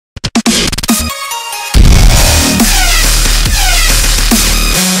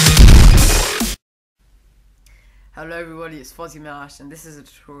Hello everybody, it's Fozzie Mash, and this is a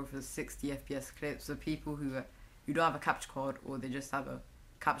tutorial for 60 FPS clips for people who don't have a capture card, or they just have a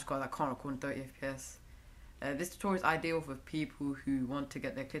capture card that can't record in 30 FPS. This tutorial is ideal for people who want to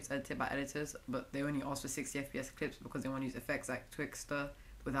get their clips edited by editors, but they only ask for 60 FPS clips because they want to use effects like Twixtor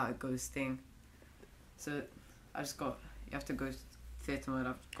without a ghosting. So you have to go theatre mode.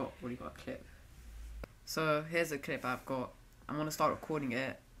 I've already got a clip. So here's a clip I've got. I'm going to start recording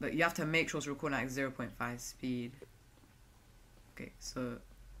it, but you have to make sure it's recording at 0.5 speed. Okay, so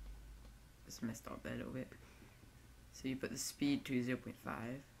it's messed up there a little bit. So you put the speed to 0.5.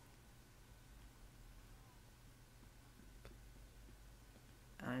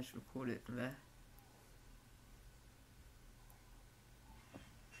 And I just record it from there.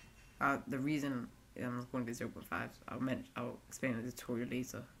 The reason I'm recording at 0.5, I'll explain in the tutorial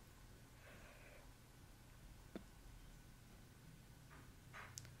later.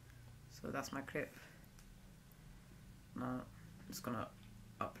 So that's my clip. Now I'm just gonna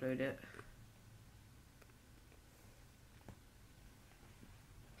upload it.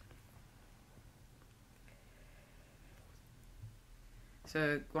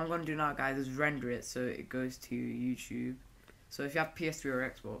 So what I'm gonna do now, guys, is render it so it goes to YouTube. So if you have PS3 or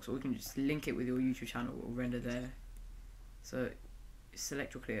Xbox, or you can just link it with your YouTube channel, it will render there. So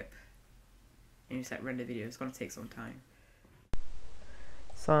select your clip and you select render video. It's gonna take some time.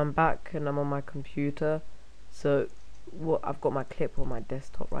 So I'm back and I'm on my computer. So I've got my clip on my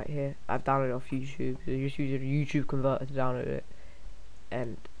desktop right here. I've downloaded it off YouTube. So you just use a YouTube converter to download it.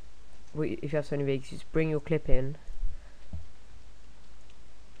 And if you have Sony Vegas, just bring your clip in,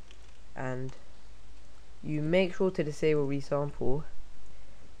 and you make sure to disable resample.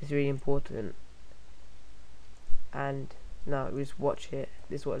 It's really important. And now we just watch it.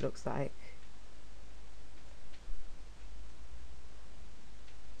 This is what it looks like.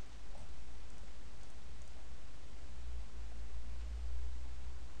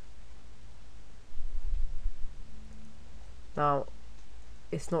 Now,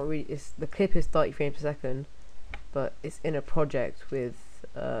 the clip is 30 frames per second, but it's in a project with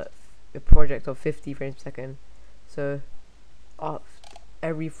a project of 50 frames per second. So,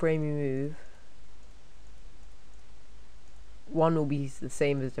 every frame you move, one will be the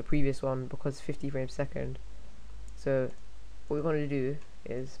same as the previous one because 50 frames per second. So, what we're going to do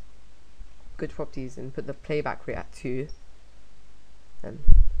is go to properties and put the playback rate at 2 and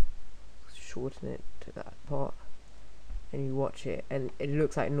shorten it to that part. And you watch it, and it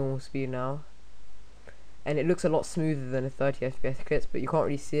looks like normal speed now, and it looks a lot smoother than a 30 FPS clip, but you can't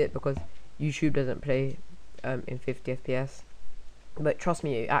really see it because YouTube doesn't play in 50 FPS. But trust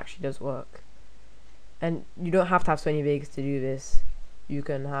me, it actually does work. And you don't have to have Sony Vegas to do this. You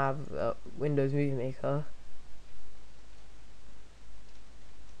can have Windows Movie Maker.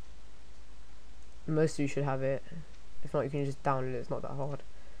 Most of you should have it. If not, you can just download it. It's not that hard.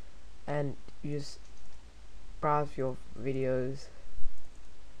 And you just browse your videos,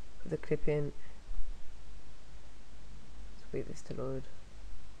 put the clip in. Let's wait this to load.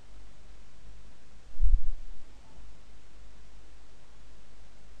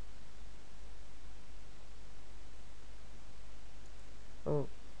 Oh,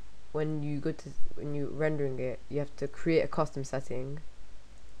 when you're rendering it, you have to create a custom setting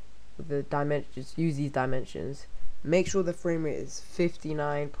with the dimensions. Use these dimensions. Make sure the frame rate is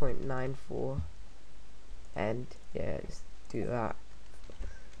 59.94. And yeah, just do that.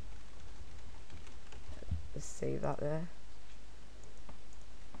 Just save that there.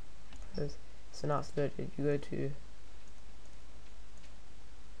 So now it's loaded. You go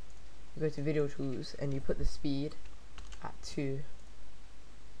to video tools and you put the speed at 2.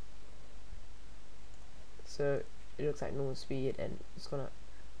 So it looks like normal speed, and it's gonna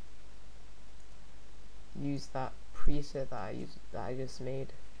use that preset that I just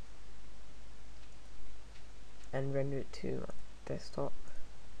made and render it to my desktop.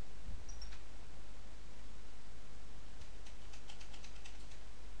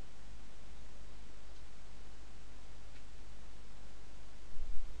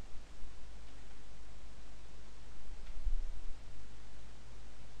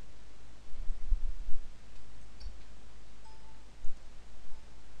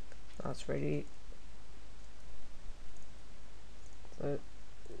 That's ready. So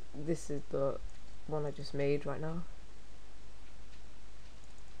this is the one I just made right now,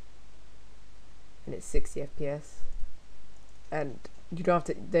 and it's 60 FPS, and you don't have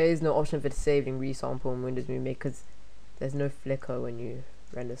to. There is no option for disabling resample in Windows Movie Maker because there's no flicker when you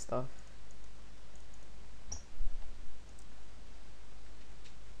render stuff.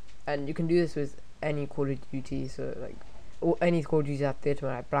 And you can do this with any Call of Duty, so like or any Call of Duty out there,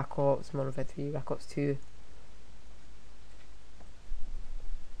 like Black Ops, Modern Warfare 3, Black Ops 2.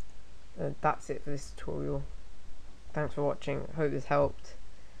 That's it for this tutorial. Thanks for watching. Hope this helped.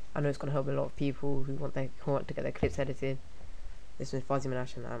 I know it's going to help a lot of people who want to get their clips edited. This is Fuzzy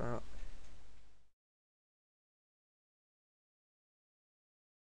Manash and I'm out.